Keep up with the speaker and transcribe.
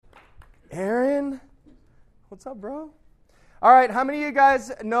Aaron, what's up, bro? All right, how many of you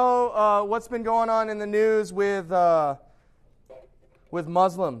guys know what's been going on in the news with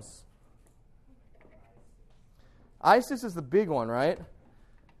Muslims? ISIS is the big one, right?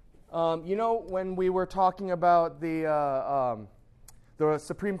 When we were talking about the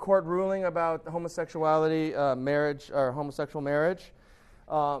Supreme Court ruling about homosexuality marriage or homosexual marriage,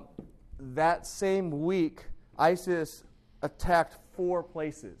 that same week, ISIS attacked three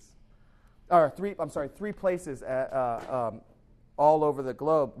places all over the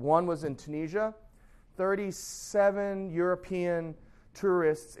globe. One was in Tunisia. 37 European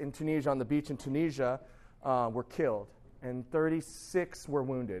tourists in Tunisia, on the beach in Tunisia, were killed, and 36 were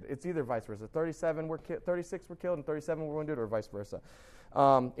wounded. It's either vice versa. 36 were killed and 37 were wounded, or vice versa.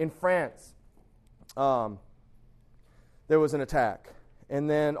 In France, there was an attack. And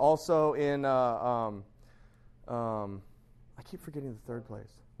then also in, I keep forgetting the third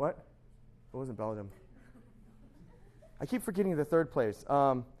place. What? It wasn't Belgium. I keep forgetting the third place.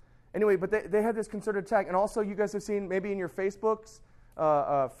 Anyway, but they had this concerted attack. And also you guys have seen, maybe in your Facebook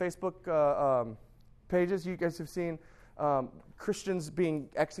pages, you guys have seen Christians being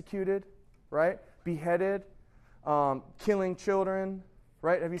executed, right? Beheaded, killing children,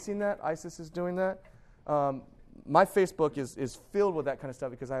 right? Have you seen that? ISIS is doing that. My Facebook is filled with that kind of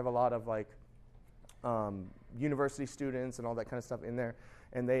stuff because I have a lot of university students and all that kind of stuff in there,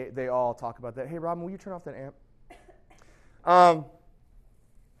 and they all talk about that. Hey, Robin, will you turn off that amp?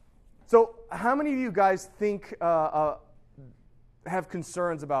 So how many of you guys think have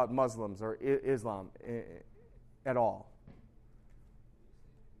concerns about Muslims or Islam at all?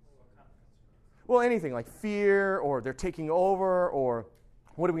 Well, anything like fear, or they're taking over, or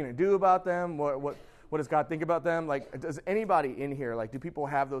what are we going to do about them? What does God think about them? Like, does anybody in here, do people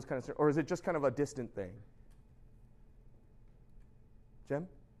have those kind of, or is it just kind of a distant thing? Jim?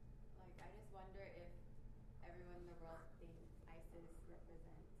 I just wonder if everyone in the world thinks ISIS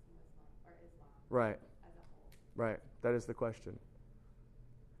represents Muslim or Islam Right. as a whole. Right. That is the question.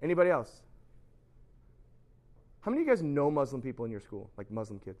 Anybody else? How many of you guys know Muslim people in your school, like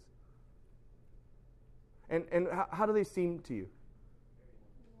Muslim kids? And how do they seem to you?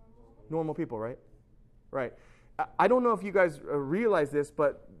 Normal people, right? Right. I don't know if you guys realize this,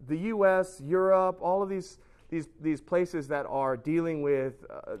 but the U.S., Europe, all of these places that are dealing with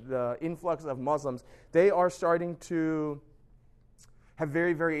the influx of Muslims, they are starting to have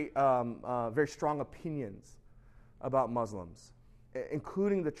very, very, very strong opinions about Muslims,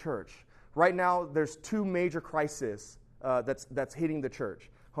 including the church. Right now, there's two major crises that's hitting the church: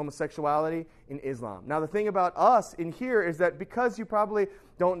 homosexuality and Islam. Now, the thing about us in here is that because you probably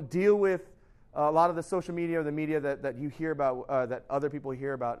don't deal with a lot of the social media or the media that you hear about, that other people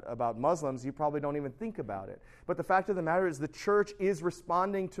hear about Muslims, you probably don't even think about it. But the fact of the matter is the church is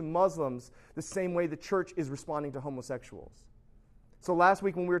responding to Muslims the same way the church is responding to homosexuals. So last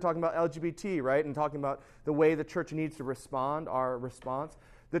week when we were talking about LGBT, right, and talking about the way the church needs to respond, our response,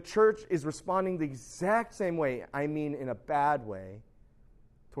 the church is responding the exact same way, I mean in a bad way,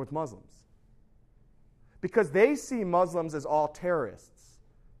 towards Muslims. Because they see Muslims as all terrorists.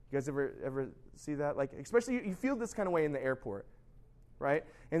 You guys ever see that? Especially you feel this kind of way in the airport, right?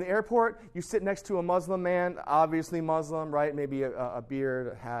 In the airport, you sit next to a Muslim man, obviously Muslim, right? Maybe a beard,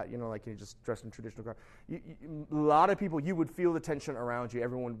 a hat, you're just dressed in traditional garb. A lot of people, you would feel the tension around you.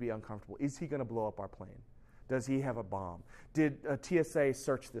 Everyone would be uncomfortable. Is he going to blow up our plane? Does he have a bomb? Did TSA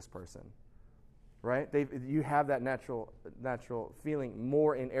search this person? Right? You have that natural feeling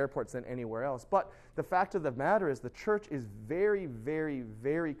more in airports than anywhere else. But the fact of the matter is the church is very, very,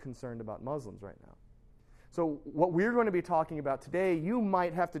 very concerned about Muslims right now. So what we're going to be talking about today, you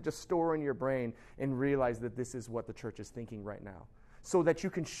might have to just store in your brain and realize that this is what the church is thinking right now, so that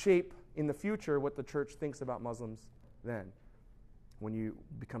you can shape in the future what the church thinks about Muslims then, when you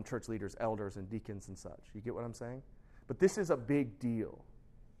become church leaders, elders, and deacons and such. You get what I'm saying? But this is a big deal.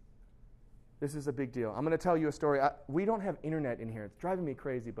 This is a big deal. I'm going to tell you a story. We don't have internet in here. It's driving me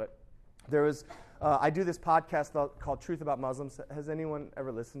crazy, but there was, I do this podcast called Truth About Muslims. Has anyone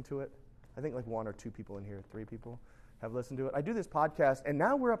ever listened to it? I think one or two people in here, 3 people have listened to it. I do this podcast, and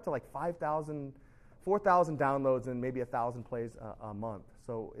now we're up to 5,000, 4,000 downloads and maybe 1,000 plays a month.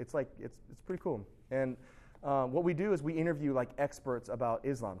 So it's pretty cool. And what we do is we interview experts about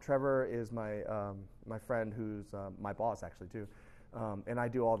Islam. Trevor is my friend who's my boss actually too. And I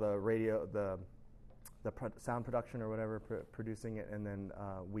do all the radio, the sound production or whatever, producing it, and then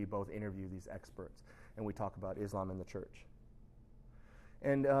we both interview these experts, and we talk about Islam in the church.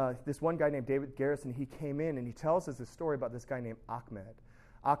 And this one guy named David Garrison, he came in and he tells us this story about this guy named Ahmed.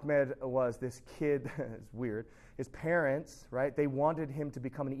 Ahmed was this kid. It's weird. His parents, right, they wanted him to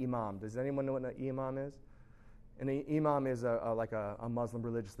become an imam. Does anyone know what an imam is? An imam is like a Muslim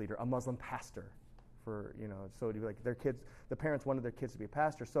religious leader, a Muslim pastor. So like their kids, the parents wanted their kids to be a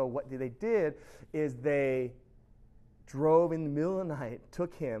pastor. So what they did is they drove in the middle of the night,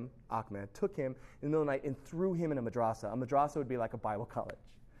 Ahmed took him in the middle of the night and threw him in a madrasa. A madrasa would be like a Bible college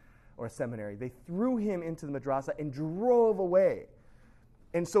or a seminary. They threw him into the madrasa and drove away.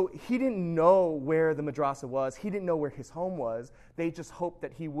 And so he didn't know where the madrasa was. He didn't know where his home was. They just hoped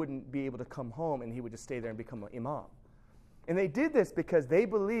that he wouldn't be able to come home and he would just stay there and become an imam. And they did this because they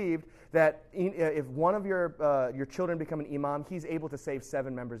believed that if one of your children become an imam, he's able to save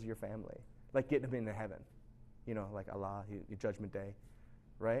 7 members of your family, like get them into heaven. Like Allah, Judgment Day,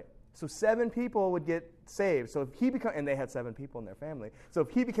 right? So 7 people would get saved. So if and they had 7 people in their family. So if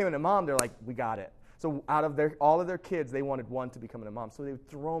he became an imam, they're like, we got it. So out of all of their kids, they wanted one to become an imam. So they would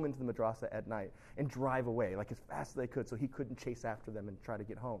throw him into the madrasa at night and drive away, like as fast as they could, so he couldn't chase after them and try to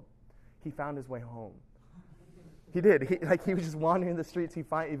get home. He found his way home. He did. He was just wandering the streets. He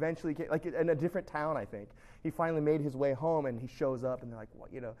eventually came, like in a different town, I think. He finally made his way home, and he shows up, and they're like,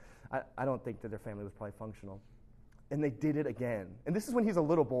 well, I don't think that their family was probably functional. And they did it again. And this is when he's a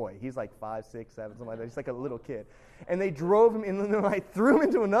little boy. He's like 5, 6, 7, something like that. He's like a little kid. And they drove him in the night, threw him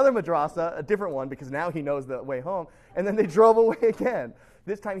into another madrasa, a different one, because now he knows the way home. And then they drove away again.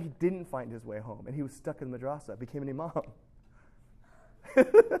 This time he didn't find his way home, and he was stuck in the madrasa, became an imam.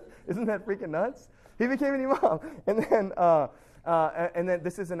 Isn't that freaking nuts? He became an imam. And then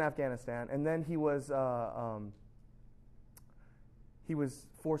this is in Afghanistan. And then he was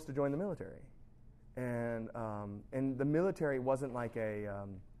forced to join the military. And the military wasn't like a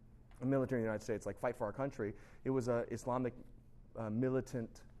military in the United States, like fight for our country. It was an Islamic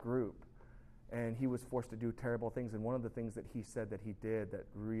militant group. And he was forced to do terrible things. And one of the things that he said that he did that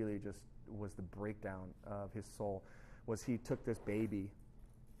really just was the breakdown of his soul was he took this baby,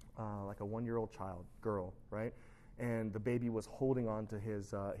 like a 1-year-old girl, right? And the baby was holding on to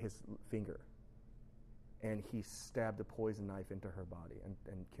his finger. And he stabbed a poison knife into her body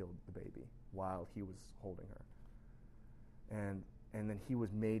and killed the baby while he was holding her. And then he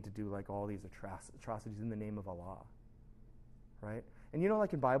was made to do like all these atrocities in the name of Allah, right? And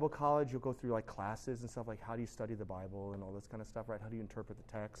like in Bible college, you'll go through like classes and stuff like how do you study the Bible and all this kind of stuff, right? How do you interpret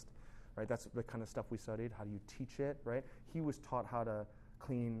the text, right? That's the kind of stuff we studied. How do you teach it, right? He was taught how to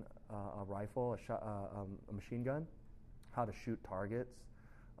clean a rifle, a machine gun, how to shoot targets,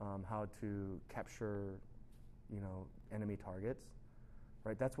 how to capture enemy targets,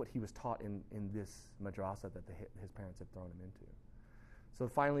 right? That's what he was taught in this madrasa that his parents had thrown him into. So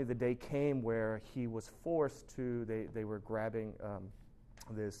finally the day came where he was forced to, they were grabbing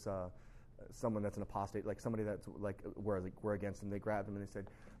this, someone that's an apostate, like somebody that's like, we're against him. They grabbed him and they said,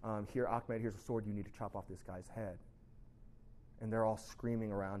 here, Ahmed, here's a sword, you need to chop off this guy's head. And they're all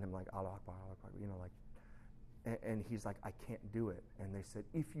screaming around him like, Allah Akbar, Allah Akbar, and he's like, I can't do it. And they said,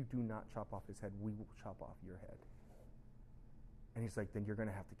 if you do not chop off his head, we will chop off your head. And he's like, then you're going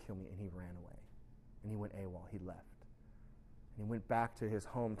to have to kill me. And he ran away. And he went AWOL. He left. And he went back to his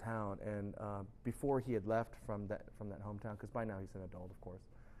hometown. And before he had left from that hometown, because by now he's an adult, of course,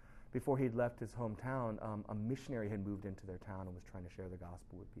 before he'd left his hometown, a missionary had moved into their town and was trying to share the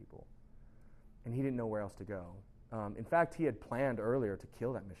gospel with people. And he didn't know where else to go. In fact, he had planned earlier to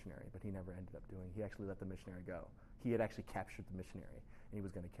kill that missionary, but he never ended up doing. He actually let the missionary go. He had actually captured the missionary, and he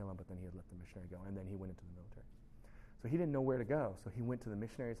was going to kill him, but then he had let the missionary go, and then he went into the military. So he didn't know where to go, so he went to the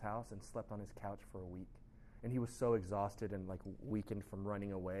missionary's house and slept on his couch for a week. And he was so exhausted and like weakened from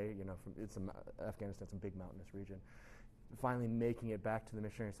running away. Afghanistan's a big mountainous region. Finally making it back to the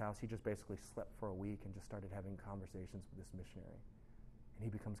missionary's house, he just basically slept for a week and just started having conversations with this missionary. And he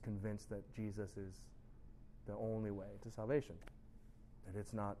becomes convinced that Jesus is the only way to salvation, that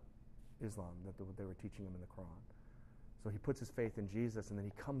it's not Islam, that they were teaching him in the Quran. So he puts his faith in Jesus, and then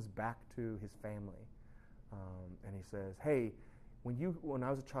he comes back to his family, and he says, hey, when I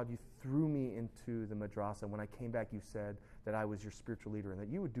was a child, you threw me into the madrasa. When I came back, you said that I was your spiritual leader and that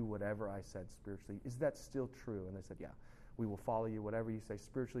you would do whatever I said spiritually. Is that still true? And they said, yeah, we will follow you. Whatever you say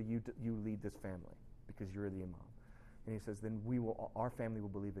spiritually, you lead this family because you're the imam. And he says, then our family will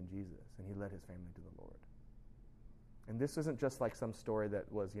believe in Jesus. And he led his family to the Lord. And this isn't just like some story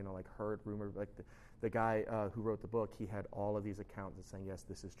that was, like heard, rumored. Like the guy who wrote the book, he had all of these accounts of saying, yes,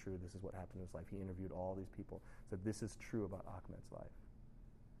 this is true. This is what happened in his life. He interviewed all these people, said this is true about Ahmed's life.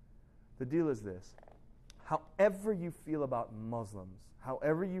 The deal is this. However you feel about Muslims,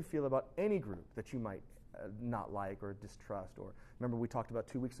 however you feel about any group that you might not like or distrust, or remember we talked about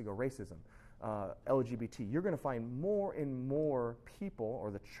 2 weeks ago, racism. LGBT. You're going to find more and more people,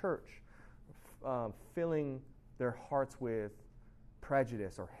 or the church, filling their hearts with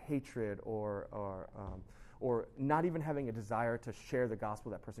prejudice or hatred, or not even having a desire to share the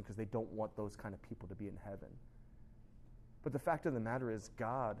gospel with that person because they don't want those kind of people to be in heaven. But the fact of the matter is,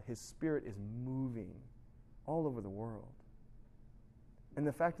 God, His Spirit is moving all over the world. And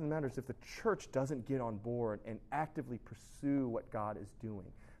the fact of the matter is, if the church doesn't get on board and actively pursue what God is doing,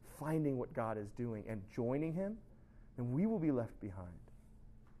 finding what God is doing and joining Him, then we will be left behind.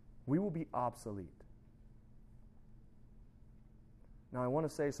 We will be obsolete. Now, I want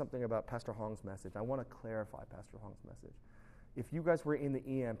to say something about Pastor Hong's message. I want to clarify Pastor Hong's message. If you guys were in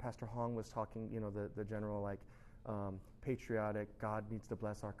the EM, Pastor Hong was talking, the general, patriotic, God needs to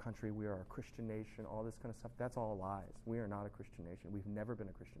bless our country, we are a Christian nation, all this kind of stuff. That's all lies. We are not a Christian nation. We've never been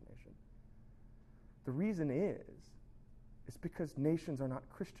a Christian nation. The reason is because nations are not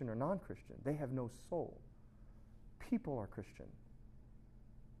Christian or non-Christian. They have no soul. People are Christian.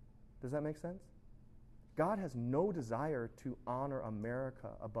 Does that make sense? God has no desire to honor America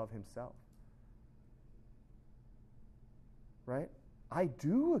above Himself. Right? I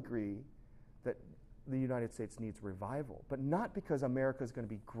do agree that the United States needs revival, but not because America is going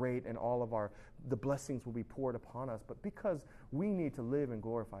to be great and all of the blessings will be poured upon us, but because we need to live and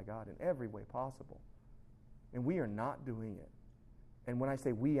glorify God in every way possible. And we are not doing it. And when I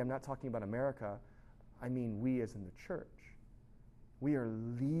say we, I'm not talking about America. I mean we as in the church. We are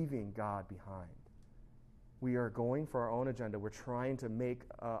leaving God behind. We are going for our own agenda. We're trying to make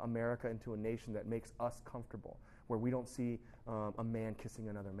America into a nation that makes us comfortable, where we don't see a man kissing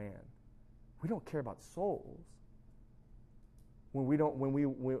another man. We don't care about souls. When we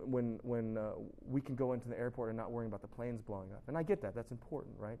can go into the airport and not worrying about the planes blowing up, and I get that. That's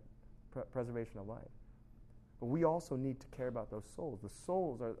important, right? Preservation of life. But we also need to care about those souls. The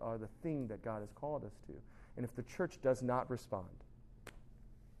souls are the thing that God has called us to. And if the church does not respond,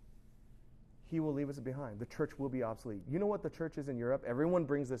 He will leave us behind. The church will be obsolete. You know what the church is in Europe? Everyone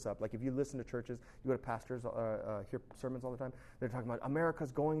brings this up. Like if you listen to churches, you go to pastors, hear sermons all the time, they're talking about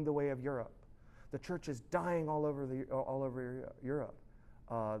America's going the way of Europe. The church is dying all over Europe.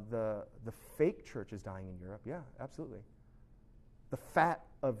 The fake church is dying in Europe. Yeah, absolutely. The fat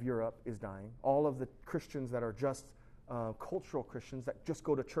of Europe is dying. All of the Christians that are just cultural Christians that just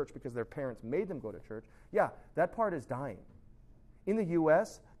go to church because their parents made them go to church, yeah, that part is dying. In the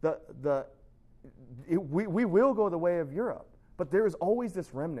U.S., we will go the way of Europe, but there is always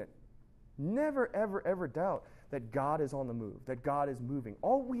this remnant. Never, ever, ever doubt that God is on the move, that God is moving.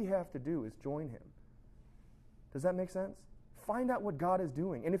 All we have to do is join Him. Does that make sense? Find out what God is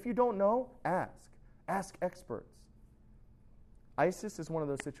doing. And if you don't know, ask. Ask experts. ISIS is one of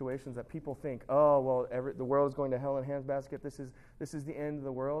those situations that people think, oh, well, the world is going to hell in a handbasket. This is the end of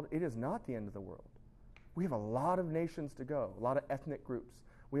the world. It is not the end of the world. We have a lot of nations to go, a lot of ethnic groups.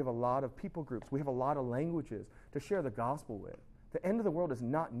 We have a lot of people groups. We have a lot of languages to share the gospel with. The end of the world is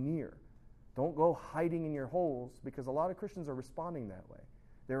not near. Don't go hiding in your holes, because a lot of Christians are responding that way.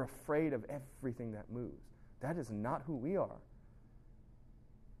 They're afraid of everything that moves. That is not who we are.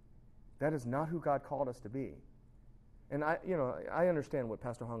 That is not who God called us to be. And I understand what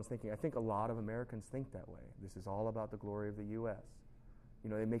Pastor Hong is thinking. I think a lot of Americans think that way. This is all about the glory of the U.S.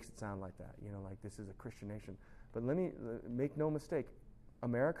 It makes it sound like that. Like this is a Christian nation. But let me make no mistake.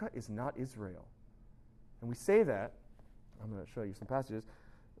 America is not Israel. And we say that. I'm going to show you some passages.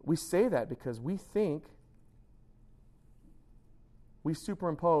 We say that because we think we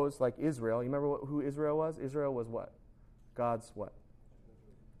superimpose like Israel. You remember who Israel was? Israel was what? God's what?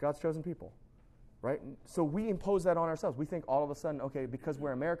 God's chosen people. Right? So we impose that on ourselves. We think all of a sudden, okay, because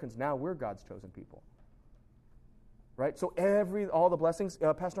we're Americans, now we're God's chosen people. Right? So all the blessings,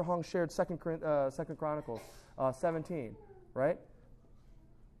 Pastor Hong shared 2 Chronicles 17, right?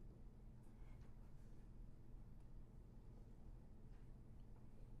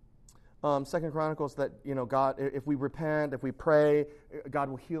 Second Chronicles that God, if we repent, if we pray, God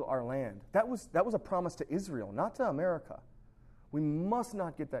will heal our land. That was a promise to Israel, not to America. We must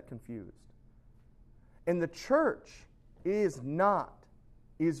not get that confused. And the church is not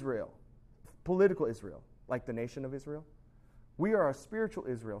Israel, political Israel, like the nation of Israel. We are a spiritual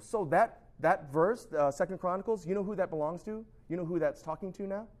Israel. So that verse, 2 Chronicles, you know who that belongs to? You know who that's talking to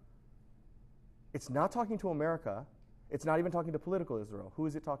now? It's not talking to America. It's not even talking to political Israel. Who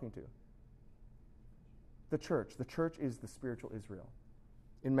is it talking to? The church. The church is the spiritual Israel.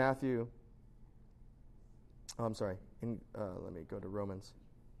 In Matthew, let me go to Romans.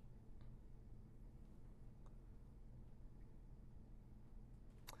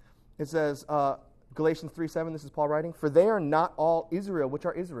 It says, Galatians 3:7, this is Paul writing, "For they are not all Israel," which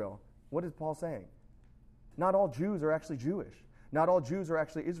are Israel. What is Paul saying? Not all Jews are actually Jewish. Not all Jews are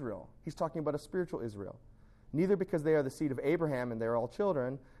actually Israel. He's talking about a spiritual Israel. Neither because they are the seed of Abraham and they are all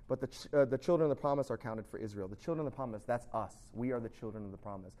children, but the children of the promise are counted for Israel. The children of the promise, that's us. We are the children of the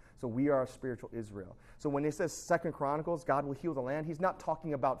promise. So we are a spiritual Israel. So when he says 2 Chronicles, God will heal the land, he's not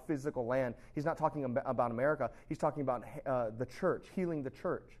talking about physical land. He's not talking about America. He's talking about the church, healing the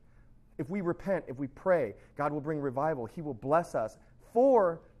church. If we repent, if we pray, God will bring revival. He will bless us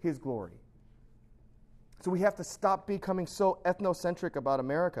for his glory. So we have to stop becoming so ethnocentric about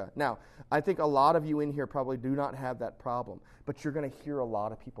America. Now, I think a lot of you in here probably do not have that problem, but you're going to hear a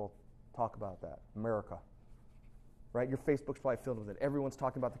lot of people talk about that. America, right? Your Facebook's probably filled with it. Everyone's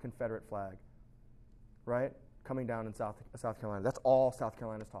talking about the Confederate flag, right? Coming down in South Carolina. That's all South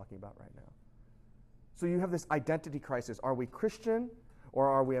Carolina's talking about right now. So you have this identity crisis. Are we Christian or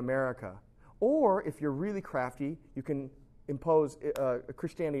are we America? Or if you're really crafty, you can impose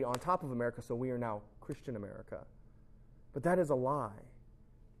Christianity on top of America, so we are now Christian America. But that is a lie.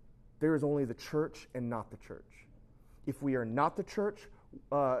 There is only the church and not the church. If we are not the church,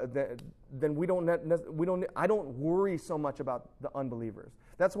 then we don't. I don't worry so much about the unbelievers.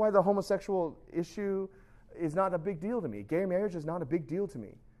 That's why the homosexual issue is not a big deal to me. Gay marriage is not a big deal to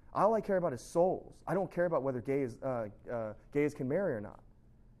me. All I care about is souls. I don't care about whether gays can marry or not.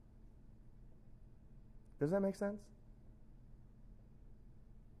 Does that make sense?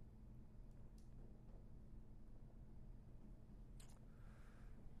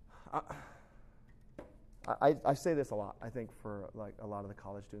 I say this a lot, I think, for like a lot of the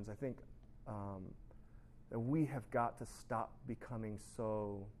college students. I think that we have got to stop becoming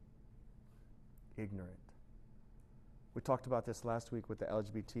so ignorant. We talked about this last week with the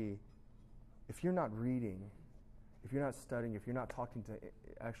LGBT. If you're not reading, if you're not studying, if you're not talking to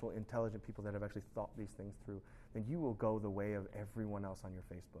actual intelligent people that have actually thought these things through, then you will go the way of everyone else on your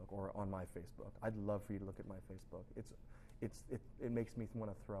Facebook or on my Facebook. I'd love for you to look at my Facebook. It makes me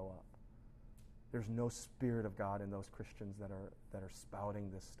want to throw up. There's no Spirit of God in those Christians that are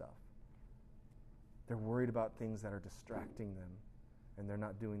spouting this stuff. They're worried about things that are distracting them, and they're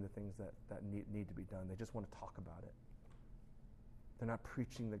not doing the things that need to be done. They just want to talk about it. They're not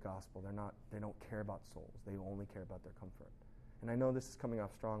preaching the gospel. They don't care about souls. They only care about their comfort. And I know this is coming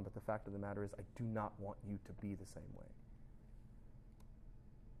off strong, but the fact of the matter is I do not want you to be the same way.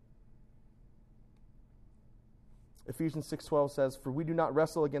 Ephesians 6:12 says, "For we do not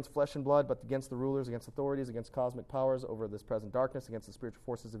wrestle against flesh and blood, but against the rulers, against authorities, against cosmic powers over this present darkness, against the spiritual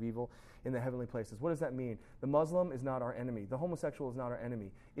forces of evil in the heavenly places." What does that mean? The Muslim is not our enemy. The homosexual is not our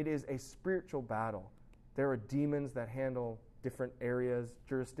enemy. It is a spiritual battle. There are demons that handle different areas,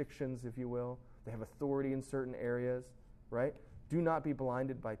 jurisdictions, if you will. They have authority in certain areas, right? Do not be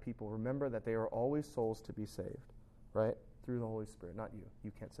blinded by people. Remember that they are always souls to be saved, right? Through the Holy Spirit, not you.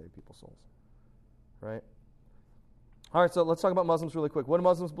 You can't save people's souls, right? All right, so let's talk about Muslims really quick. What do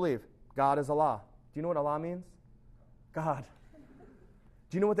Muslims believe? God is Allah. Do you know what Allah means? God.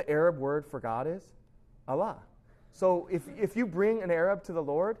 Do you know what the Arab word for God is? Allah. So if you bring an Arab to the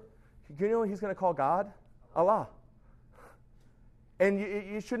Lord, you know what he's going to call God? Allah. And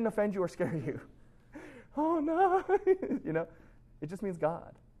it shouldn't offend you or scare you. Oh, no. It just means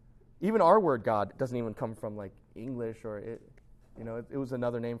God. Even our word God doesn't even come from like English or it was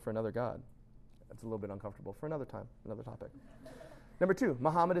another name for another God. That's a little bit uncomfortable for another time, another topic. Number 2,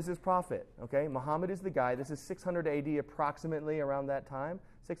 Muhammad is his prophet. Okay, Muhammad is the guy. This is 600 AD, approximately around that time.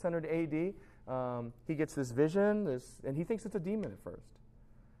 600 AD. He gets this vision, and he thinks it's a demon at first,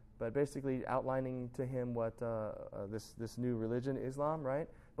 but basically outlining to him what this new religion, Islam, right?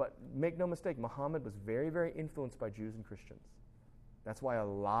 But make no mistake, Muhammad was very, very influenced by Jews and Christians. That's why a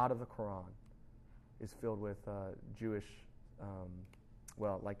lot of the Quran is filled with Jewish,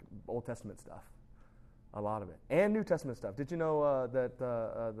 like Old Testament stuff. A lot of it. And New Testament stuff. Did you know that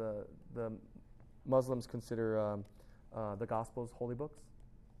the Muslims consider the Gospels holy books?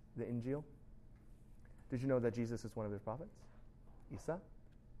 The Injil? Did you know that Jesus is one of their prophets? Isa?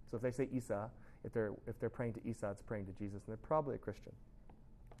 So if they say Isa, if they're praying to Isa, it's praying to Jesus. And they're probably a Christian,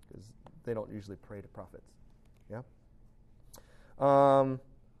 because they don't usually pray to prophets. Yeah?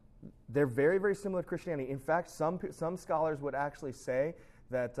 They're very, very similar to Christianity. In fact, some scholars would actually say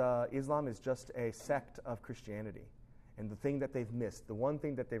that Islam is just a sect of Christianity. And the thing that they've missed, the one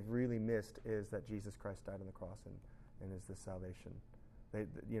thing that they've really missed is that Jesus Christ died on the cross and is the salvation.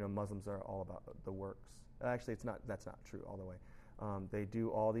 Muslims are all about the works. Actually, that's not true all the way. They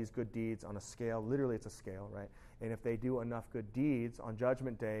do all these good deeds on a scale. Literally, it's a scale, right? And if they do enough good deeds, on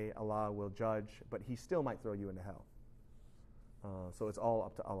Judgment Day, Allah will judge, but He still might throw you into hell. So it's all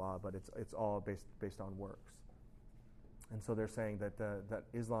up to Allah, but it's all based on works. And so they're saying that that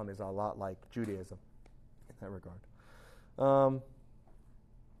Islam is a lot like Judaism in that regard.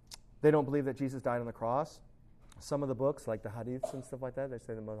 They don't believe that Jesus died on the cross. Some of the books, like the Hadiths and stuff like that, they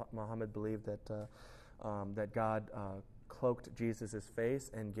say that Muhammad believed that God cloaked Jesus' face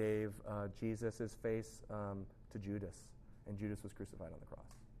and gave Jesus' face to Judas, and Judas was crucified on the cross.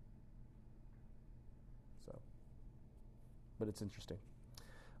 So, but it's interesting.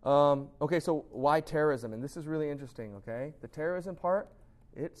 Okay, so why terrorism? And this is really interesting, okay? The terrorism part,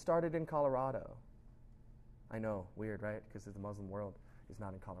 it started in Colorado. I know, weird, right? Because the Muslim world is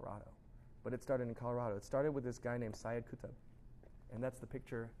not in Colorado. But it started in Colorado. It started with this guy named Syed Qutb. And that's the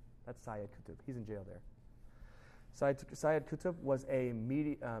picture. That's Syed Qutb. He's in jail there. Syed Qutb was a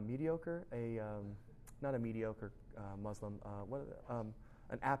mediocre, not a mediocre Muslim,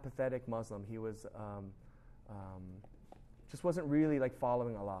 an apathetic Muslim. He was just wasn't really like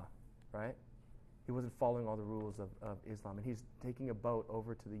following Allah, right? He wasn't following all the rules of Islam. And he's taking a boat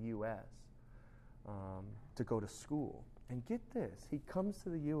over to the U.S. To go to school. And get this, he comes to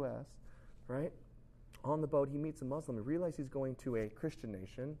the U.S., right? On the boat, he meets a Muslim. He realizes he's going to a Christian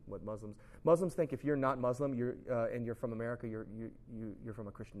nation. What Muslims think, if you're not Muslim, and you're from America, you're from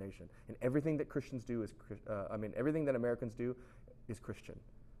a Christian nation. And everything that Christians do is, everything that Americans do is Christian,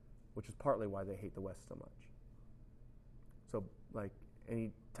 which is partly why they hate the West so much. So, like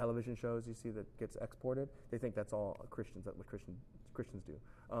any television shows you see that gets exported, they think that's all Christians. That's what Christians do.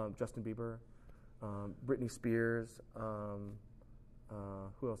 Justin Bieber, Britney Spears.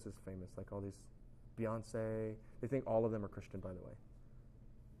 Who else is famous? Like all these, Beyonce. They think all of them are Christian, by the way.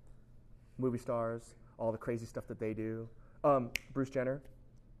 Movie stars, all the crazy stuff that they do. Bruce Jenner,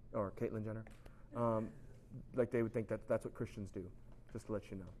 or Caitlyn Jenner. Like they would think that that's what Christians do, just to let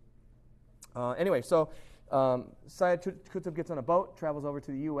you know. Anyway, so Syed Qutb gets on a boat, travels over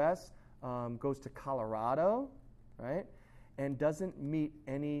to the U.S., goes to Colorado, right, and doesn't meet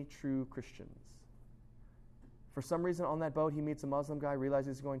any true Christians. For some reason on that boat, he meets a Muslim guy,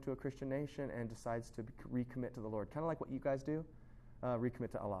 realizes he's going to a Christian nation, and decides to recommit to the Lord. Kind of like what you guys do,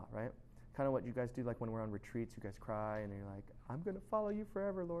 recommit to Allah, right? Kind of what you guys do, like when we're on retreats, you guys cry, and you're like, I'm going to follow you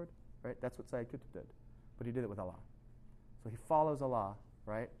forever, Lord. Right? That's what Syed Qutb did. But he did it with Allah. So he follows Allah,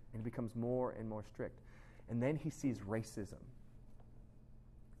 right? And he becomes more and more strict. And then he sees racism.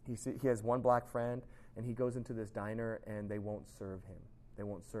 He has one black friend, and he goes into this diner, and they won't serve him. They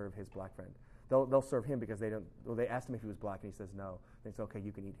won't serve his black friend. They'll serve him because they don't. Well, they asked him if he was black, and he says no. And it's okay,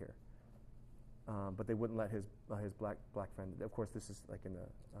 you can eat here. But they wouldn't let his black friend. Of course, this is like in the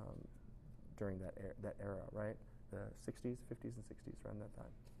during that era, right? The 60s, 50s, and 60s, around that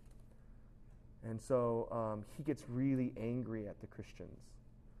time. And so he gets really angry at the Christians.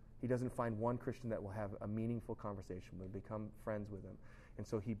 He doesn't find one Christian that will have a meaningful conversation with, become friends with him. And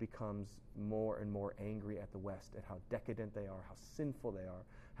so he becomes more and more angry at the West, at how decadent they are, how sinful they are,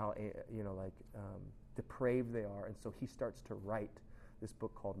 how depraved they are. And so he starts to write this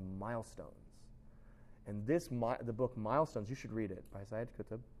book called Milestones. And the book Milestones, you should read it, by Syed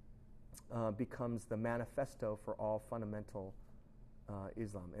Qutb, becomes the manifesto for all fundamental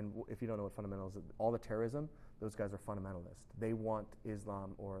Islam. And if you don't know what fundamental is, all the terrorism, those guys are fundamentalists. They want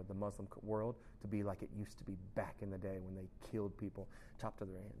Islam or the Muslim world to be like it used to be back in the day when they killed people, chopped off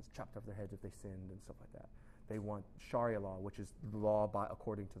their hands, chopped off their heads if they sinned, and stuff like that. They want Sharia law, which is law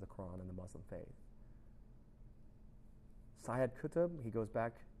according to the Quran and the Muslim faith. Syed Qutb, he goes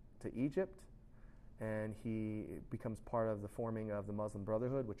back to Egypt, and he becomes part of the forming of the Muslim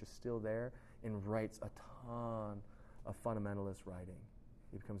Brotherhood, which is still there, and writes a ton of fundamentalist writing.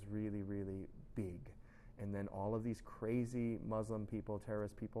 He becomes really, really big. And then all of these crazy Muslim people,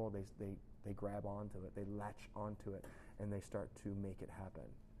 terrorist people, they grab onto it, they latch onto it, and they start to make it happen.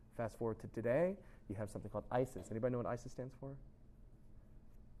 Fast forward to today, you have something called ISIS. Anybody know what ISIS stands for?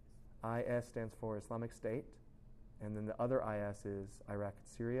 IS stands for Islamic State, and then the other IS is Iraq and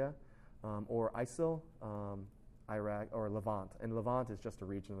Syria, or ISIL, Iraq, or Levant. And Levant is just a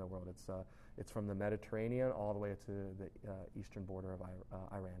region of the world. It's from the Mediterranean all the way to the eastern border of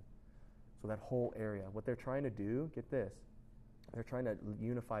Iran. So that whole area, what they're trying to do, get this, they're trying to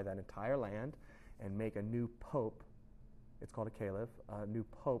unify that entire land and make a new pope, it's called a caliph, a new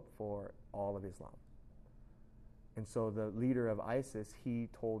pope for all of Islam. And so the leader of ISIS, he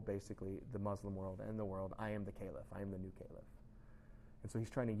told basically the Muslim world and the world, I am the caliph, I am the new caliph. And so he's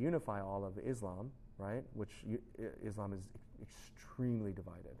trying to unify all of Islam, right, which Islam is extremely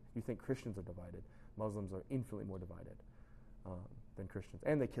divided. You think Christians are divided. Muslims are infinitely more divided than Christians.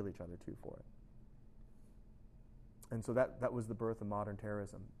 And they kill each other, too, for it. And so that was the birth of modern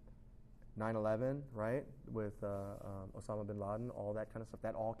terrorism. 9/11, right, with Osama bin Laden, all that kind of stuff,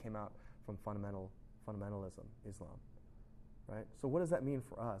 that all came out from fundamentalism, Islam. right? So what does that mean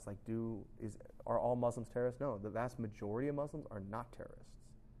for us? Like, are all Muslims terrorists? No, the vast majority of Muslims are not terrorists.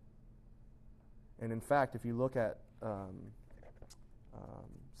 And in fact, if you look at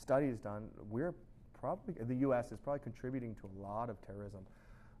studies done, the U.S. is probably contributing to a lot of terrorism,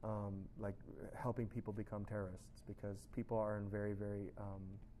 like helping people become terrorists, because people are in very, very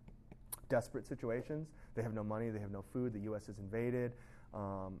desperate situations. They have no money, they have no food. The U.S. is invaded,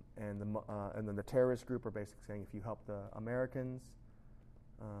 and then the terrorist group are basically saying, if you help the Americans,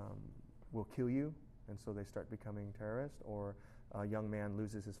 we'll kill you, and so they start becoming terrorists. Or a young man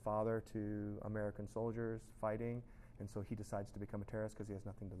loses his father to American soldiers fighting, and so he decides to become a terrorist because he has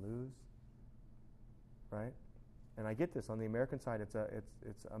nothing to lose, right? And I get this. On the American side, it's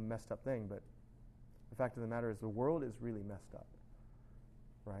a messed up thing, but the fact of the matter is the world is really messed up,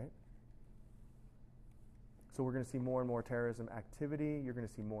 right? So we're going to see more and more terrorism activity. You're going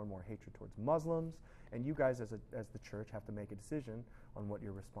to see more and more hatred towards Muslims, and you guys as the church have to make a decision on what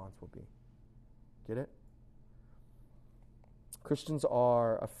your response will be. Get it? Christians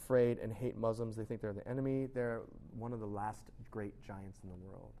are afraid and hate Muslims. They think they're the enemy. They're one of the last great giants in the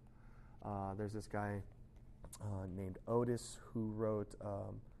world. There's this guy named Otis who wrote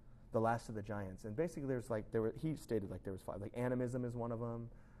The Last of the Giants, and basically he stated there was 5. Like animism is one of them.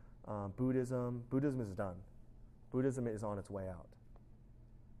 Buddhism is done. Buddhism is on its way out.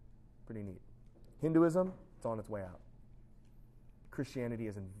 Pretty neat. Hinduism, it's on its way out. Christianity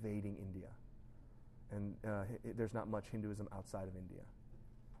is invading India. And there's not much Hinduism outside of India,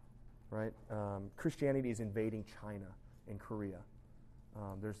 right? Christianity is invading China and Korea.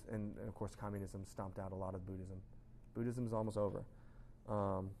 And of course, communism stomped out a lot of Buddhism. Buddhism is almost over.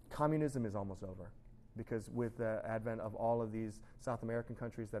 Communism is almost over, because with the advent of all of these South American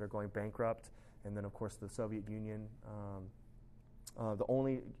countries that are going bankrupt, and then of course the Soviet Union, the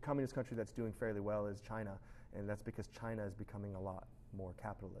only communist country that's doing fairly well is China, and that's because China is becoming a lot more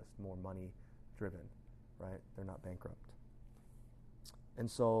capitalist, more money-driven. Right? They're not bankrupt. And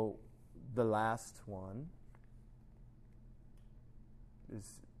so the last one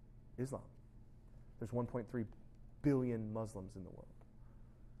is Islam. There's 1.3 billion Muslims in the world.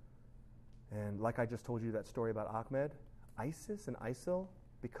 And like I just told you that story about Ahmed, ISIS and ISIL,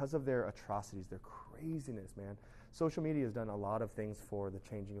 because of their atrocities, their craziness, man, social media has done a lot of things for the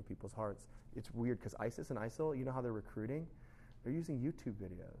changing of people's hearts. It's weird because ISIS and ISIL, you know how they're recruiting? They're using YouTube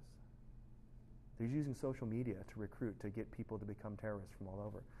videos. They're using social media to recruit, to get people to become terrorists from all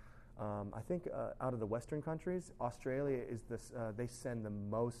over. I think out of the Western countries, Australia is they send the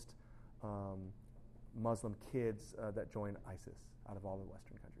most Muslim kids that join ISIS out of all the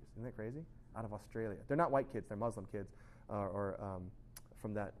Western countries. Isn't that crazy? Out of Australia. They're not white kids, they're Muslim kids or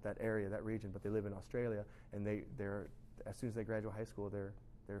from that area, that region, but they live in Australia, and they're as soon as they graduate high school, they're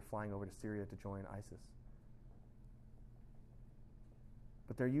flying over to Syria to join ISIS.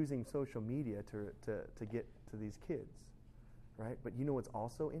 But they're using social media to get to these kids, right? But you know what's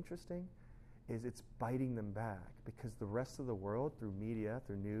also interesting is it's biting them back, because the rest of the world, through media,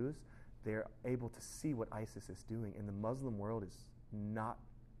 through news, they're able to see what ISIS is doing, and the Muslim world is not.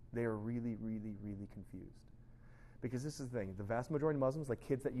 They're really, really, really confused. Because this is the thing, the vast majority of Muslims, like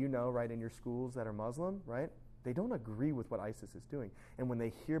kids that you know, right, in your schools that are Muslim, right, they don't agree with what ISIS is doing. And when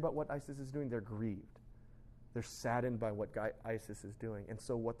they hear about what ISIS is doing, they're grieved. They're saddened by what ISIS is doing. And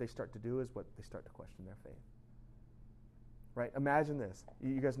so what they start to do is they start to question their faith. Right? Imagine this.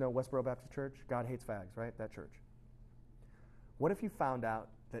 You guys know Westboro Baptist Church? God hates fags, right? That church. What if you found out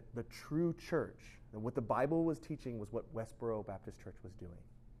that the true church, that what the Bible was teaching was what Westboro Baptist Church was doing?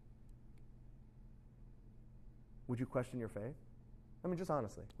 Would you question your faith? I mean, just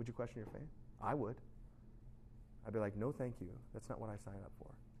honestly, would you question your faith? I would. I'd be like, no, thank you. That's not what I signed up for.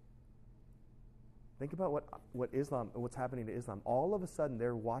 Think about what's happening to Islam. All of a sudden,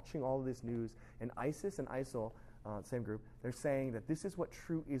 they're watching all of this news, and ISIS and ISIL, same group, they're saying that this is what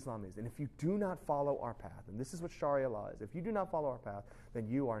true Islam is. And if you do not follow our path, and this is what Sharia law is, if you do not follow our path, then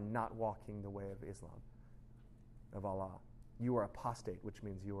you are not walking the way of Islam, of Allah. You are apostate, which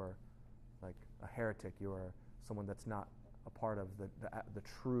means you are like a heretic. You are someone that's not a part of the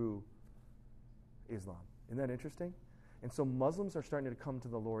true Islam. Isn't that interesting? And so Muslims are starting to come to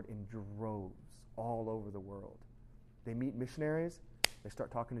the Lord in droves all over the world. They meet missionaries, they start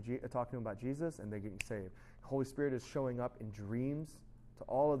talking to them about Jesus, and they're getting saved. Holy Spirit is showing up in dreams to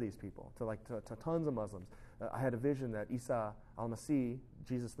all of these people, to tons of Muslims. I had a vision that Isa al-Masih,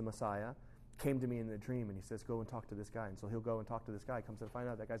 Jesus the Messiah, came to me in a dream, and he says, go and talk to this guy. And so he'll go and talk to this guy, comes to find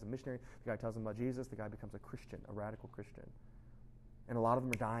out that guy's a missionary. The guy tells him about Jesus. The guy becomes a Christian, a radical Christian. And a lot of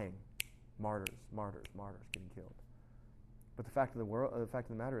them are dying. Martyrs, getting killed. But the fact of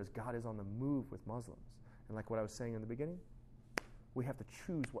the matter is God is on the move with Muslims. And like what I was saying in the beginning, We have to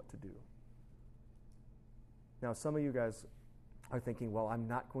choose what to do. Now, some of you guys are thinking, well, I'm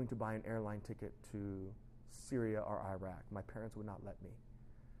not going to buy an airline ticket to Syria or Iraq. My parents would not let me.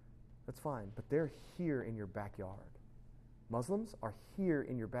 That's fine, but they're here in your backyard. Muslims are here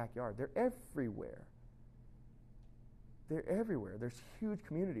in your backyard. They're everywhere. They're everywhere. There's huge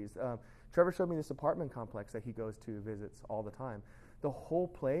communities. Trevor showed me this apartment complex that he goes to, visits all the time. The whole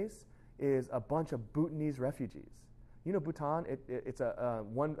place is a bunch of Bhutanese refugees. You know, Bhutan, it's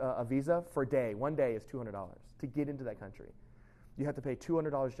a visa for a day. 1 day is $200 to get into that country. You have to pay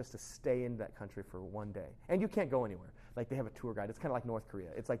 $200 just to stay in that country for 1 day. And you can't go anywhere. Like, they have a tour guide. It's kind of like North Korea.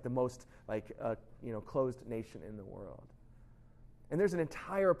 It's like the most, closed nation in the world. And there's an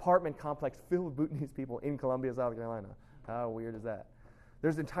entire apartment complex filled with Bhutanese people in Columbia, South Carolina. How weird is that?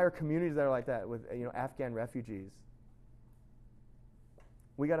 There's entire communities that are like that with, Afghan refugees.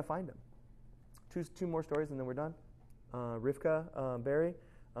 We got to find them. Two more stories and then we're done. Rivka Berry.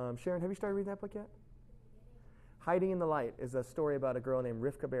 Sharon, have you started reading that book yet? Hiding in the Light is a story about a girl named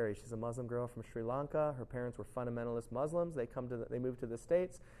Rivka Berry. She's a Muslim girl from Sri Lanka. Her parents were fundamentalist Muslims. They moved to the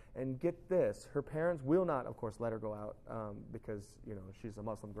States, and get this: her parents will not, of course, let her go out because she's a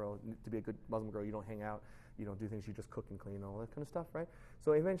Muslim girl. To be a good Muslim girl, you don't hang out, you don't do things, you just cook and clean and all that kind of stuff, right?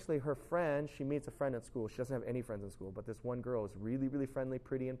 So eventually, she meets a friend at school. She doesn't have any friends in school, but this one girl is really, really friendly,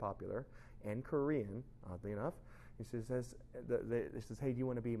 pretty, and popular, and Korean, oddly enough. She says, hey, do you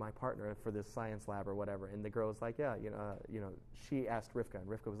want to be my partner for this science lab or whatever? And the girl's like, yeah, she asked Rivka, and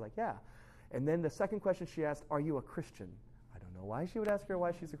Rivka was like, yeah. And then the second question she asked, are you a Christian? I don't know why she would ask her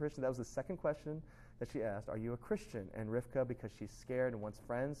why she's a Christian. That was the second question that she asked, are you a Christian? And Rivka, because she's scared and wants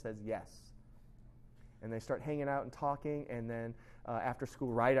friends, says yes. And they start hanging out and talking, and then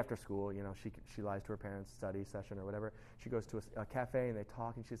right after school, she lies to her parents' study session or whatever. She goes to a cafe, and they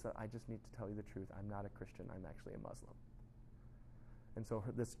talk, and she says, I just need to tell you the truth. I'm not a Christian. I'm actually a Muslim. And so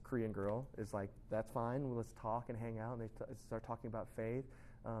this Korean girl is like, that's fine. Well, let's talk and hang out. And they start talking about faith.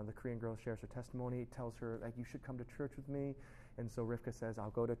 The Korean girl shares her testimony, tells her, like, you should come to church with me. And so Rivka says, I'll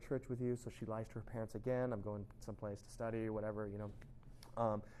go to church with you. So she lies to her parents again. I'm going someplace to study or whatever,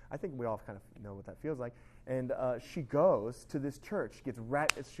 I think we all kind of know what that feels like. And she goes to this church.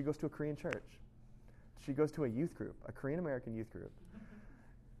 She goes to a Korean church. She goes to a youth group, a Korean-American youth group.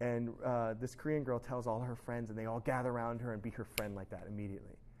 And this Korean girl tells all her friends, and they all gather around her and be her friend like that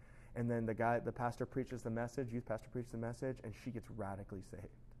immediately. And then the pastor preaches the message, youth pastor preaches the message, and she gets radically saved.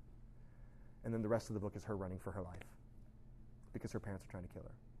 And then the rest of the book is her running for her life because her parents are trying to kill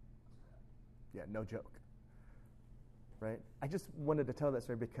her. Yeah, no joke. Right? I just wanted to tell that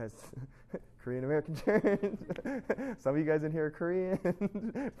story because Korean American church. Some of you guys in here are Korean.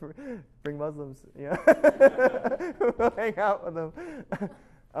 Bring Muslims, we'll hang out with them.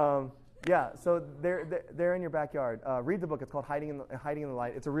 So they're in your backyard. Read the book. It's called Hiding in the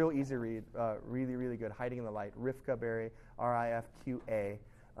Light. It's a real easy read. Really, really good. Hiding in the Light. Rivka Berry, Rifqa.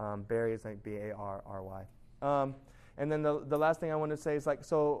 Berry is like Barry. And then the last thing I want to say is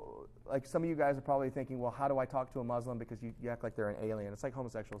some of you guys are probably thinking, well, how do I talk to a Muslim? Because you act like they're an alien. It's like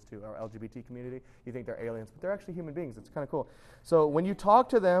homosexuals too, or LGBT community. You think they're aliens, but they're actually human beings. It's kind of cool. So when you talk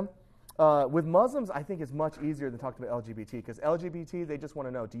to them, with Muslims, I think it's much easier than talking to LGBT, because LGBT, they just want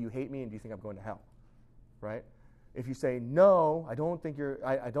to know, do you hate me and do you think I'm going to hell? Right? If you say, no, I don't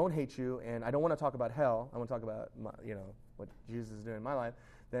hate you, and I don't want to talk about hell, I want to talk about what Jesus is doing in my life,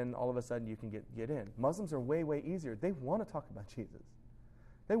 then all of a sudden you can get in. Muslims are way, way easier. They want to talk about Jesus.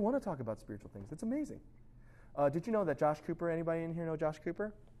 They want to talk about spiritual things. It's amazing. Did you know that Josh Cooper, anybody in here know Josh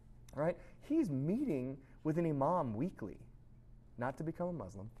Cooper? All right? He's meeting with an imam weekly, not to become a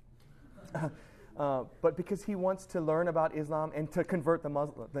Muslim, but because he wants to learn about Islam and to convert the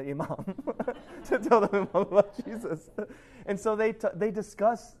imam, to tell them about Jesus. And so they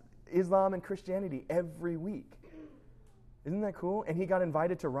discuss Islam and Christianity every week. Isn't that cool? And he got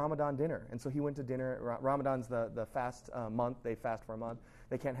invited to Ramadan dinner. And so he went to dinner. Ramadan's the fast month. They fast for a month.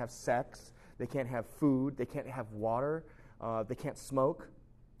 They can't have sex. They can't have food. They can't have water. They can't smoke.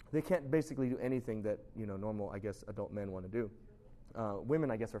 They can't basically do anything that normal, I guess, adult men want to do.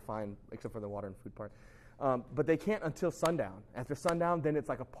 Women, I guess, are fine, except for the water and food part. But they can't until sundown. After sundown, then it's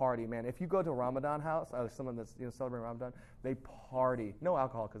like a party, man. If you go to a Ramadan house, someone that's celebrating Ramadan, they party. No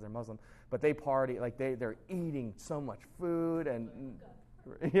alcohol because they're Muslim, but they party. Like they're eating so much food and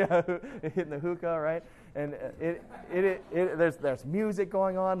hitting the hookah, right? And there's music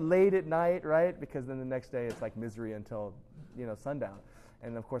going on late at night, right? Because then the next day it's like misery until sundown.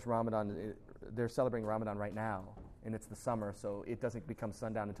 And of course Ramadan, they're celebrating Ramadan right now, and it's the summer, so it doesn't become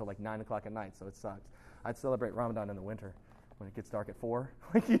sundown until like 9 o'clock at night. So it sucks. I'd celebrate Ramadan in the winter, when it gets dark at 4.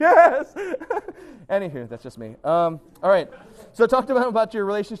 Like, yes! Anywho, that's just me. All right. So talk about your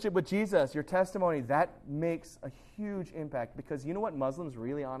relationship with Jesus, your testimony. That makes a huge impact because you know what Muslims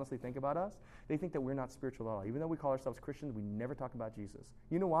really honestly think about us? They think that we're not spiritual at all. Even though we call ourselves Christians, we never talk about Jesus.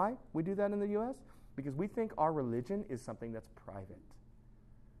 You know why we do that in the U.S.? Because we think our religion is something that's private.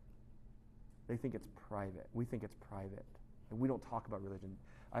 They think it's private. We think it's private. And we don't talk about religion.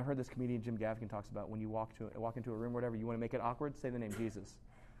 I heard this comedian Jim Gaffigan talks about when you walk into a room or whatever, you want to make it awkward, say the name Jesus.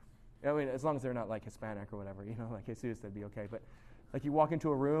 I mean, as long as they're not like Hispanic or whatever, like Jesus, that'd be okay. But like you walk into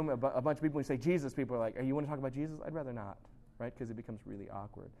a room, a bunch of people, and you say Jesus, people are like, you want to talk about Jesus? I'd rather not, right? Because it becomes really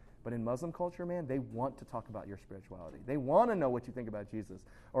awkward. But in Muslim culture, man, they want to talk about your spirituality. They want to know what you think about Jesus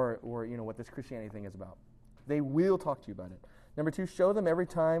or what this Christianity thing is about. They will talk to you about it. Number 2, show them every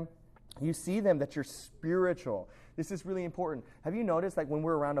time you see them that you're spiritual. This is really important. Have you noticed, like, when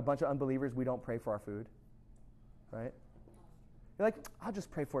we're around a bunch of unbelievers, we don't pray for our food? Right? You're like, I'll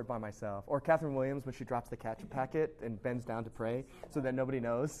just pray for it by myself. Or Catherine Williams, when she drops the ketchup packet and bends down to pray so that nobody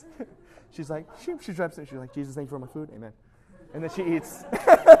knows. She's like, she drops it. She's like, Jesus, thank you for my food. Amen. And then she eats.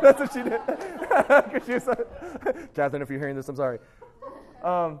 That's what she did. Catherine, if you're hearing this, I'm sorry.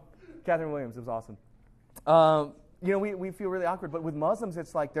 Catherine Williams, it was awesome. We feel really awkward, but with Muslims,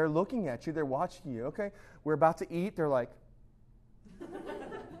 it's like they're looking at you, they're watching you. Okay, we're about to eat. They're like,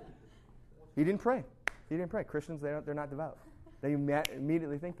 he didn't pray. He didn't pray. Christians, they're not devout. They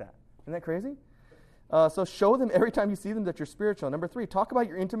immediately think that. Isn't that crazy? So show them every time you see them that you're spiritual. Number 3, talk about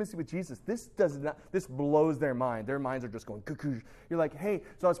your intimacy with Jesus. This blows their mind. Their minds are just going, cuckoo. You're like, hey,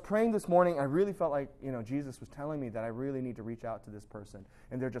 so I was praying this morning. I really felt like, Jesus was telling me that I really need to reach out to this person.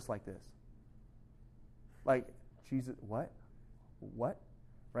 And they're just like this. Like, Jesus, what?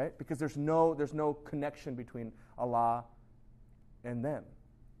 Right? Because there's no connection between Allah and them.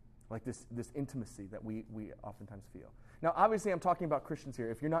 Like this intimacy that we oftentimes feel. Now, obviously, I'm talking about Christians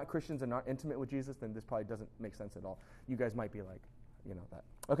here. If you're not Christians and not intimate with Jesus, then this probably doesn't make sense at all. You guys might be like, that.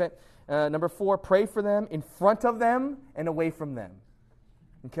 Okay? Number 4, pray for them in front of them and away from them.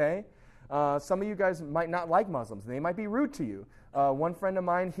 Okay? Some of you guys might not like Muslims. They might be rude to you. One friend of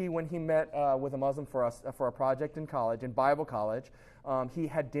mine, when he met with a Muslim for a project in college, in Bible college, he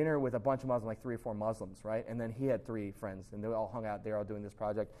had dinner with a bunch of Muslims, like 3 or 4 Muslims, right? And then he had 3 friends, and they all hung out. They were all doing this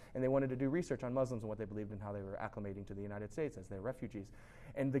project, and they wanted to do research on Muslims and what they believed and how they were acclimating to the United States as their refugees.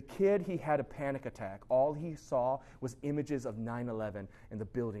 And the kid, he had a panic attack. All he saw was images of 9/11 and the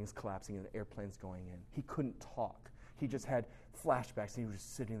buildings collapsing and the airplanes going in. He couldn't talk. He just had flashbacks. He was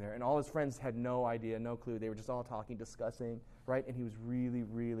just sitting there, and all his friends had no idea, no clue. They were just all talking, discussing, right? And he was really,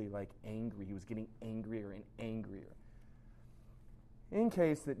 really angry. He was getting angrier and angrier. In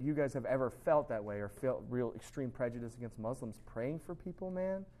case that you guys have ever felt that way or felt real extreme prejudice against Muslims, praying for people,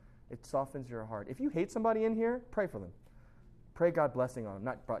 man, it softens your heart. If you hate somebody in here, pray for them. Pray God blessing on them,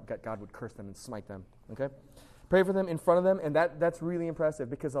 not God would curse them and smite them, okay? Pray for them in front of them, and that's really impressive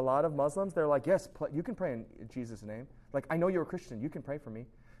because a lot of Muslims, they're like, yes, you can pray in Jesus' name. Like, I know you're a Christian. You can pray for me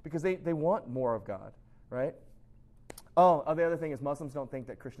because they want more of God, right? Oh, the other thing is Muslims don't think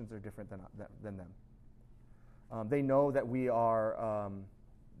that Christians are different than them. They know that we are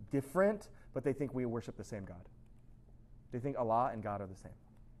different, but they think we worship the same God. They think Allah and God are the same,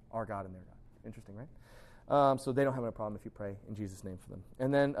 our God and their God. Interesting, right? So they don't have a problem if you pray in Jesus' name for them.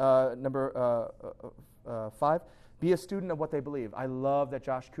 And then number 5, be a student of what they believe. I love that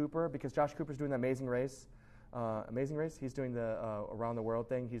Josh Cooper, because Josh Cooper's doing the Amazing Race. Amazing Race? He's doing the around the world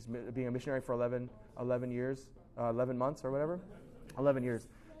thing. He's being a missionary for 11 years, 11 months or whatever. 11 years.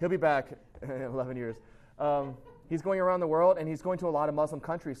 He'll be back in 11 years. He's going around the world, and he's going to a lot of Muslim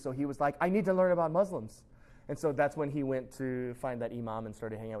countries, so he was like, I need to learn about Muslims. And so that's when he went to find that imam and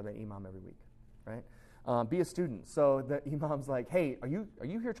started hanging out with that imam every week, right? Be a student. So the imam's like, hey, are you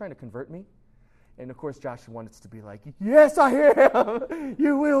here trying to convert me? And of course, Josh wants to be like, yes, I am.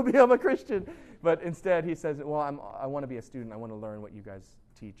 You will become a Christian. But instead, he says, well, I want to be a student. I want to learn what you guys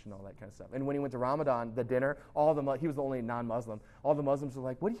teach and all that kind of stuff. And when he went to Ramadan, the dinner, he was the only non-Muslim. All the Muslims were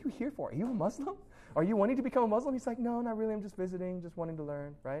like, what are you here for? Are you a Muslim? Are you wanting to become a Muslim? He's like, no, not really. I'm just visiting, just wanting to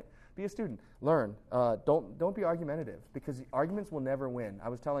learn, right? Be a student. Learn. Don't be argumentative, because arguments will never win. I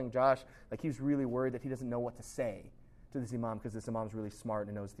was telling Josh, he was really worried that he doesn't know what to say to this imam, because this imam's really smart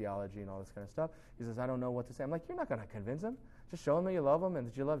and knows theology and all this kind of stuff. He says, I don't know what to say. I'm like, you're not going to convince him. Just show him that you love him and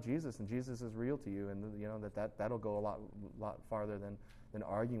that you love Jesus, and Jesus is real to you, and that'll go a lot farther than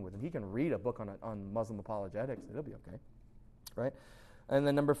arguing with him. He can read a book on Muslim apologetics. It'll be okay, right? And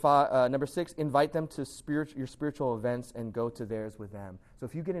then number 6, invite them to your spiritual events and go to theirs with them. So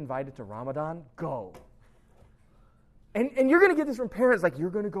if you get invited to Ramadan, go. And you're going to get this from parents, like, you're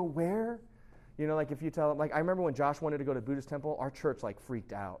going to go where? You know, like if you tell them, like I remember when Josh wanted to go to Buddhist temple, our church like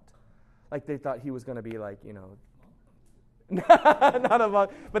freaked out. Like they thought he was going to be like, you know, not a monk,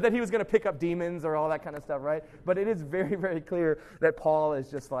 but that he was going to pick up demons or all that kind of stuff, right? But it is very, very clear that Paul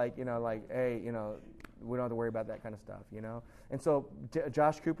is just like, you know, like, hey, you know, we don't have to worry about that kind of stuff, you know? And so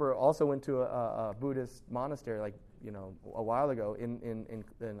Josh Cooper also went to a Buddhist monastery, like, you know, a while ago in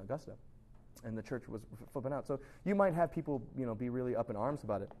Augusta. And the church was flipping out. So you might have people, you know, be really up in arms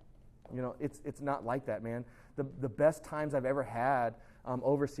about it. You know, it's not like that, man. The best times I've ever had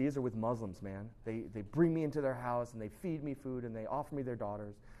overseas are with Muslims, man. They bring me into their house and they feed me food and they offer me their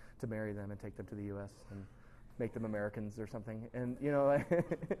daughters to marry them and take them to the U.S. and make them Americans or something. And you know,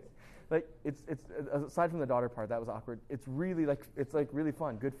 like it's aside from the daughter part, that was awkward. It's really like really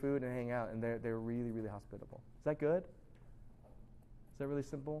fun, good food and hang out, and they're really, really hospitable. Is that good? Is that really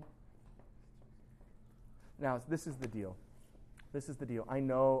simple? Now this is the deal. This is the deal. I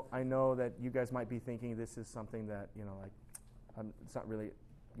know that you guys might be thinking this is something that, you know, like it's not really,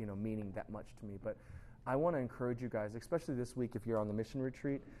 you know, meaning that much to me. But I want to encourage you guys, especially this week if you're on the mission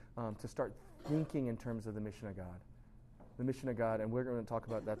retreat, to start thinking in terms of the mission of God. The mission of God, and we're going to talk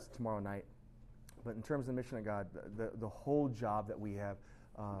about that tomorrow night. But in terms of the mission of God, the whole job that we have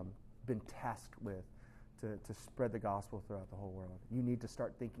been tasked with to spread the gospel throughout the whole world. You need to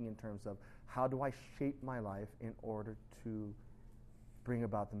start thinking in terms of how do I shape my life in order to bring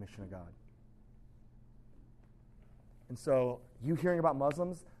about the mission of God. And so you hearing about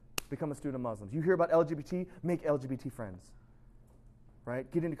Muslims, become a student of Muslims. You hear about LGBT, make LGBT friends. Right?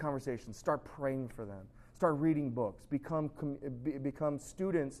 Get into conversations. Start praying for them. Start reading books. Become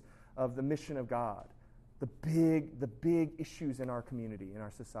students of the mission of God. The big issues in our community, in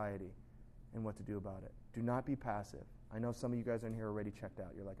our society, and what to do about it. Do not be passive. I know some of you guys in here are already checked out.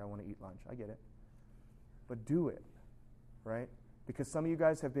 You're like, I want to eat lunch. I get it. But do it. Right? Because some of you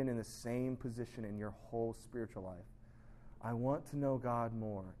guys have been in the same position in your whole spiritual life. I want to know God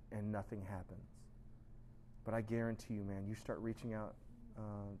more, and nothing happens. But I guarantee you, man, you start reaching out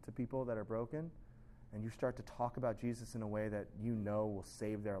to people that are broken, and you start to talk about Jesus in a way that you know will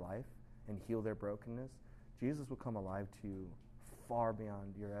save their life and heal their brokenness, Jesus will come alive to you far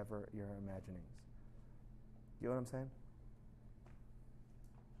beyond your imaginings. You know what I'm saying?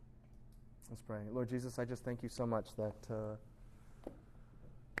 Let's pray. Lord Jesus, I just thank you so much that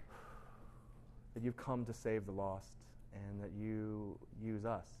you've come to save the lost and that you use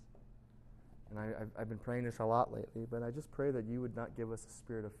us. And I've been praying this a lot lately, but I just pray that you would not give us a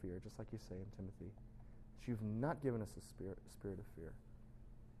spirit of fear, just like you say in Timothy. That you've not given us a spirit of fear,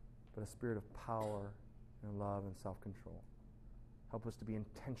 but a spirit of power and love and self-control. Help us to be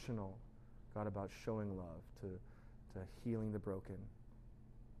intentional, God, about showing love, to healing the broken,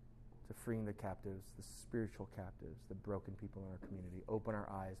 to freeing the captives, the spiritual captives, the broken people in our community. Open our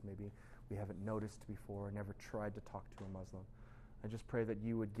eyes. Maybe we haven't noticed before, never tried to talk to a Muslim. I just pray that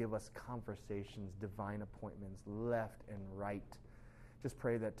you would give us conversations, divine appointments, left and right. Just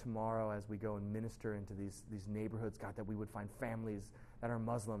pray that tomorrow as we go and minister into these neighborhoods, God, that we would find families that are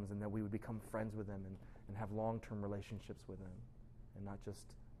Muslims and that we would become friends with them and have long-term relationships with them and not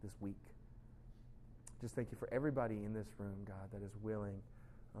just this week. Just thank you for everybody in this room, God, that is willing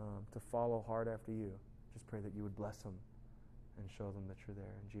to follow hard after you. Just pray that you would bless them and show them that you're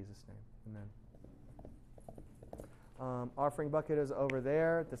there. In Jesus' name, amen. Offering bucket is over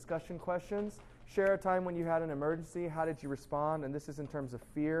there. Discussion questions. Share a time when you had an emergency. How did you respond? And this is in terms of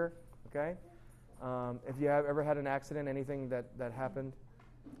fear, okay? If you have ever had an accident, anything that happened.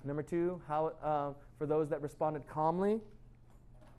 Number 2, how for those that responded calmly,